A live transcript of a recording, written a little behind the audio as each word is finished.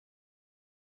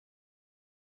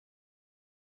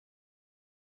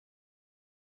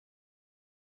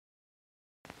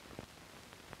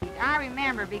I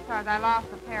remember because I lost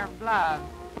a pair of gloves.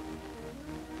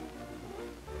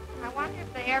 I wonder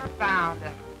if they ever found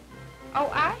them. Oh,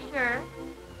 Usher.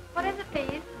 What is it,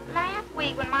 please? Last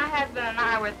week when my husband and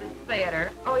I were at the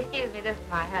theater... Oh, excuse me, this is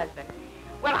my husband.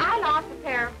 Well, I lost a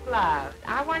pair of gloves.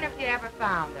 I wonder if you ever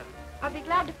found them. I'll be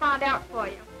glad to find out for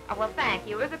you. Oh, well, thank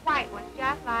you. It was a white one,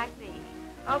 just like these.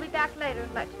 I'll be back later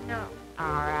and let you know. All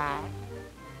right.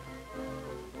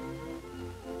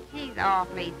 She's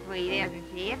awfully sweet, isn't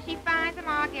she? If she finds them,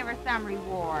 I'll give her some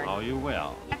reward. Oh, you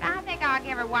will? Yes, I think I'll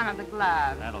give her one of the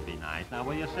gloves. That'll be nice. Now,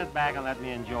 will you sit back and let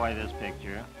me enjoy this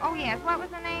picture? Oh, yes. What was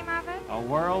the name of it? A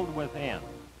World Within.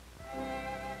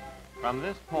 From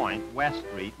this point, West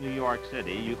Street, New York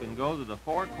City, you can go to the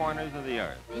four corners of the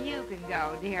earth. You can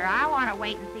go, dear. I want to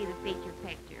wait and see the feature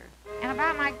picture. And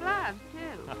about my gloves,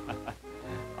 too.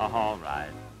 Oh, all right.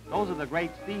 Those are the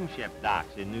great steamship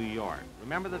docks in New York.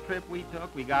 Remember the trip we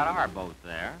took? We got our boat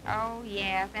there. Oh,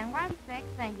 yes. And what's sick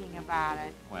thinking about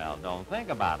it? Well, don't think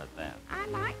about it then. I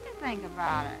like to think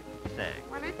about it. Sick.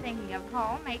 Well, thinking of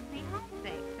home makes me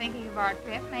homesick. Thinking of our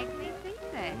trip makes me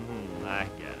seasick. I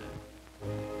get it.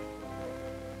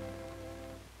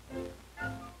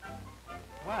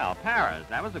 Well, Paris,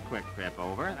 that was a quick trip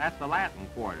over. That's the Latin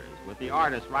Quarters, with the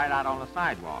artists right out on the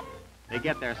sidewalk. They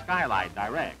get their skylight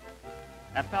direct.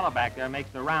 That fella back there makes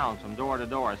the rounds from door to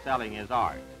door selling his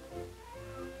art.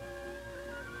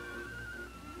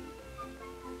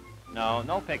 No,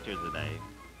 no pictures today.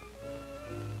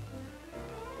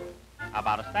 How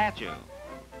about a statue?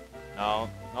 No,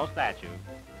 no statue.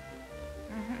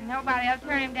 Nobody'll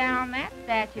turn him down on that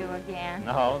statue again.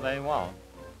 No, they won't.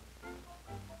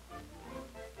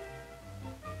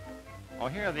 Oh,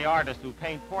 here are the artists who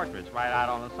paint portraits right out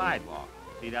on the sidewalk.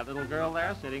 See that little girl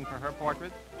there sitting for her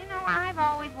portrait? You know, I've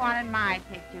always wanted my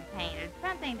picture painted,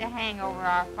 something to hang over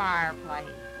our fireplace.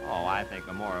 Oh, I think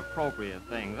a more appropriate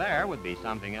thing there would be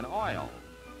something in oil.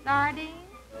 Sardines?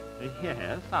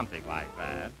 Yes, something like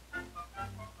that.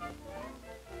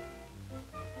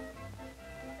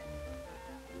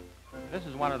 This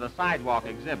is one of the sidewalk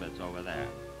exhibits over there.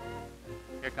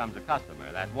 Here comes a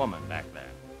customer, that woman back there.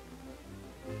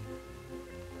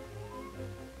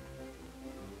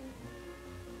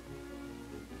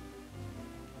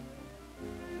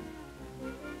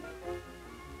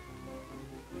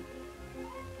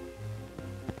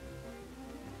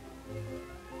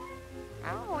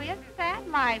 Oh, isn't that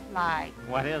lifelike?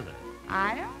 What is it?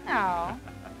 I don't know.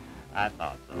 I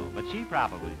thought so, but she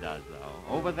probably does,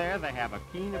 though. Over there, they have a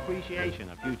keen appreciation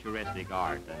of futuristic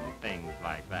art and things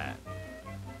like that.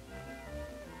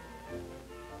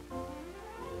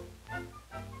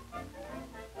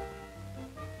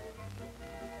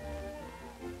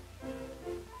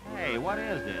 Hey, what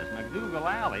is this? McDougal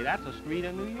Alley. That's a street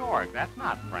in New York. That's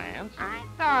not France. I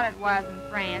thought it wasn't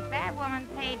France. That woman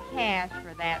paid cash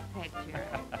for that picture.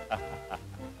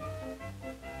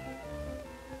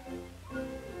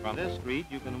 From this street,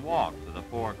 you can walk to the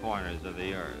four corners of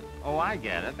the earth. Oh, I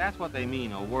get it. That's what they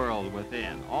mean, a world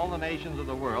within. All the nations of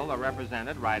the world are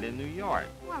represented right in New York.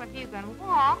 Well, if you can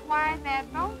walk, why is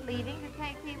that boat leaving to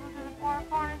take people to the four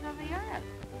corners of the earth?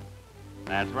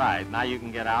 That's right. Now you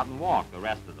can get out and walk the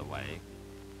rest of the way.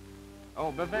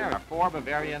 Oh, Bavaria. 4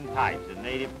 Bavarian types in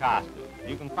native costumes.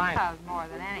 You can find... Gloves more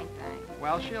than anything.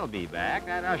 Well, she'll be back.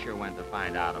 That usher went to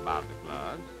find out about the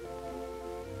gloves.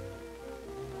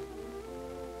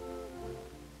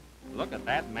 Look at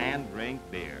that man drink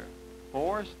beer.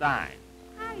 4 steins.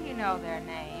 How do you know their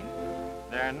names?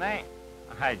 Their name?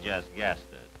 I just guessed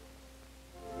it.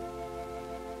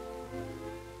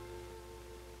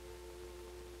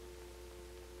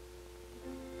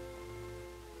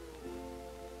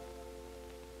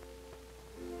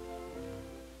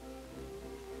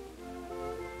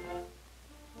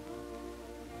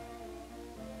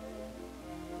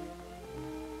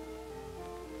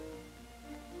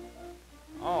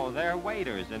 Oh, they're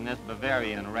waiters in this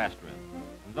Bavarian restaurant.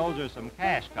 And those are some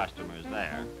cash customers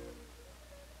there.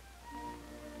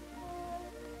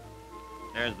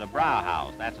 There's the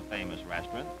Brauhaus. That's a famous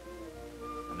restaurant.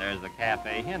 And there's the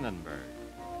Cafe Hindenburg.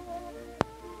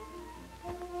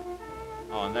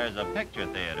 Oh, and there's a picture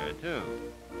theater, too.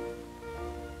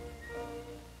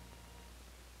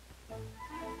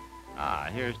 Ah,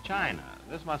 here's China.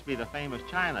 This must be the famous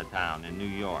Chinatown in New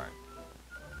York.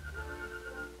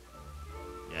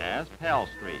 Yes, Pell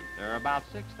Street. There are about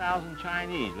 6,000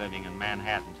 Chinese living in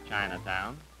Manhattan's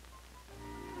Chinatown.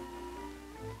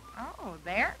 Oh,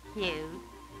 they're cute.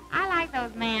 I like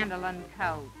those mandolin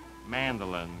coats.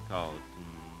 Mandolin coats.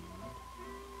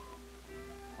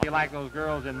 You like those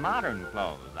girls in modern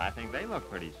clothes? I think they look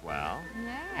pretty swell.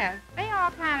 Yes, they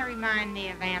all kind of remind me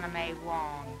of Anna Mae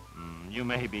Wong. You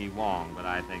may be Wong, but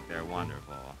I think they're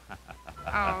wonderful.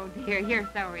 Oh, dear, you're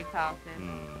so repulsive.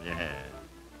 Yes.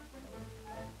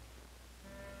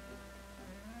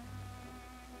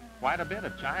 Quite a bit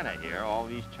of China here, all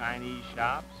these Chinese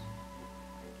shops.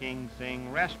 King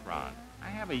Sing Restaurant. I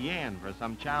have a yen for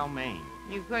some chow mein.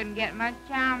 You couldn't get much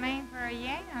chow mein for a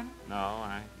yen. No,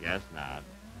 I guess not.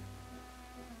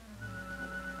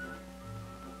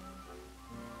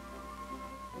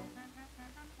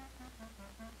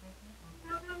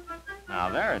 Now,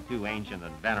 there are two ancient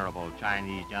and venerable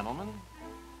Chinese gentlemen.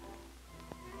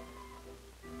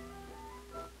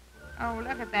 Oh,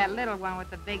 look at that little one with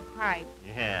the big pipe.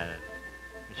 Yes.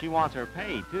 She wants her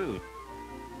pay, too.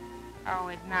 Oh,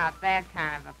 it's not that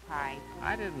kind of a pipe.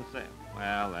 I didn't say...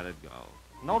 Well, let it go.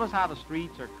 Notice how the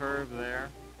streets are curved there?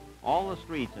 All the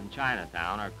streets in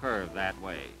Chinatown are curved that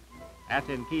way. That's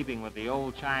in keeping with the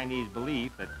old Chinese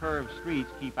belief that curved streets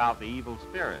keep out the evil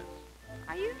spirits.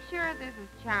 Are you sure this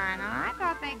is China? I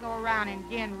thought they go around in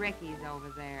gin rickeys over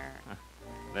there.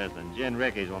 Listen, gin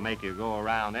rickeys will make you go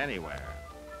around anywhere.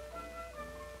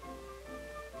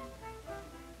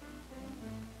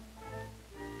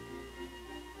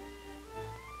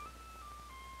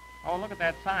 Oh, look at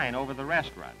that sign over the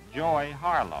restaurant. Joy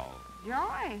Harlow.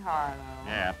 Joy Harlow?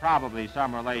 Yeah, probably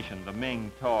some relation to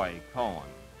Ming Toy Cohen.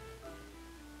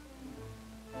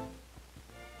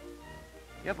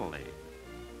 Italy.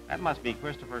 That must be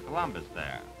Christopher Columbus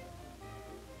there.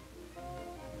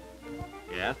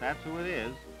 Yes, that's who it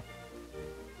is.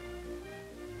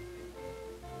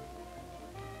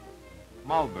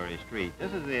 Mulberry Street.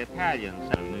 This is the Italian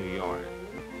side of New York.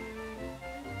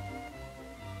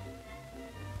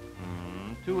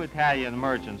 Two Italian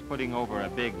merchants putting over a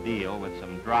big deal with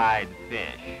some dried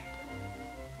fish.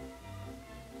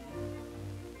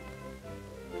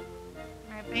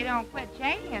 If they don't quit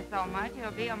changing it so much,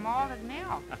 it'll be a malted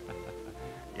milk.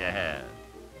 Yes.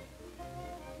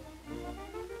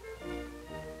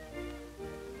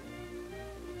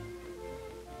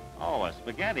 Oh, a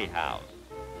spaghetti house.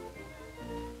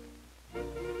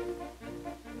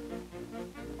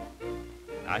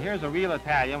 Now, here's a real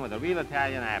Italian with a real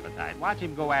Italian appetite. Watch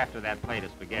him go after that plate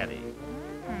of spaghetti.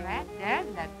 That does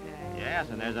look good. Yes,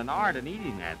 and there's an art in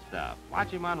eating that stuff. Watch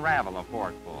him unravel a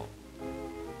forkful.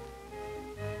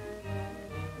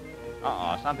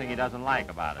 Uh-oh, something he doesn't like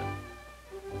about it.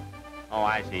 Oh,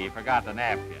 I see. He forgot the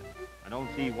napkin. I don't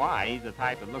see why. He's the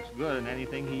type that looks good in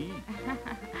anything he eats.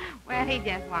 Well, he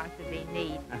just wants to be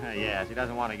neat. Yes, he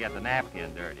doesn't want to get the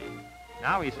napkin dirty.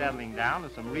 Now he's settling down to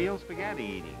some real spaghetti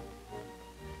eating.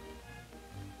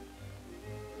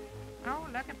 Oh,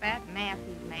 look at that mess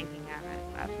he's making of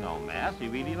it. That's no mess. He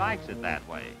really likes it that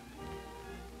way.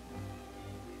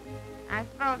 I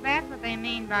suppose that's what they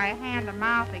mean by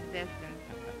hand-to-mouth existence.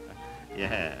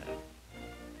 Yes.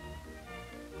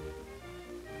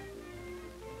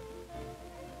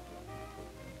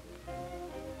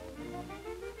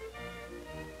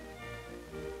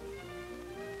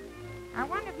 I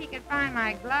wonder if you could find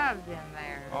my gloves in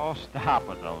there. Oh, stop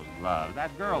with those gloves.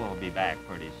 That girl will be back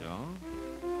pretty soon.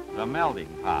 The melting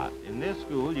pot. In this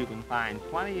school, you can find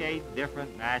 28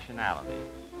 different nationalities.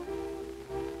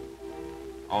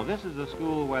 Oh, this is the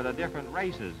school where the different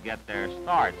races get their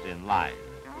starts in life.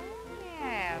 Oh,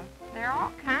 yes. There are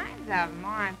all kinds of them,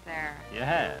 aren't there?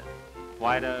 Yes.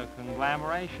 Quite a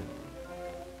conglomeration.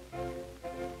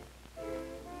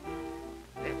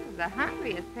 This is the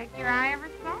hungriest picture I ever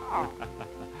saw.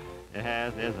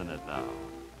 Yes, isn't it, though?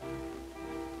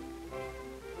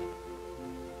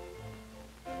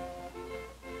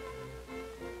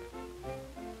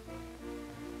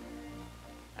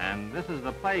 And this is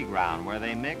the playground where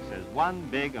they mix as one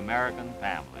big American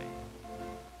family.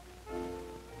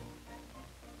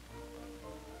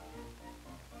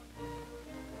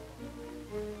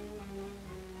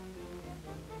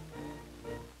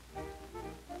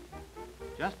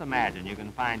 Just imagine you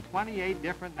can find 28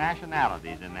 different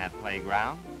nationalities in that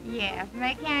playground. Yes, and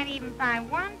they can't even find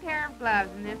one pair of gloves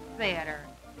in this theater.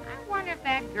 I wonder if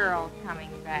that girl's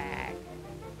coming back.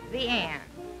 The end.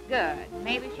 Good.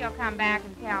 Maybe she'll come back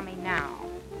and tell me now.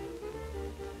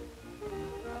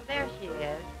 Oh, there she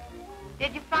is.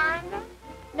 Did you find them?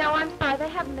 No, I'm sorry. They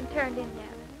haven't been turned in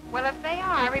yet. Well, if they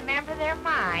are, remember they're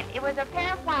mine. It was a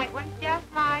pair of white ones just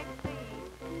like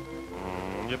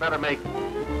these. You better make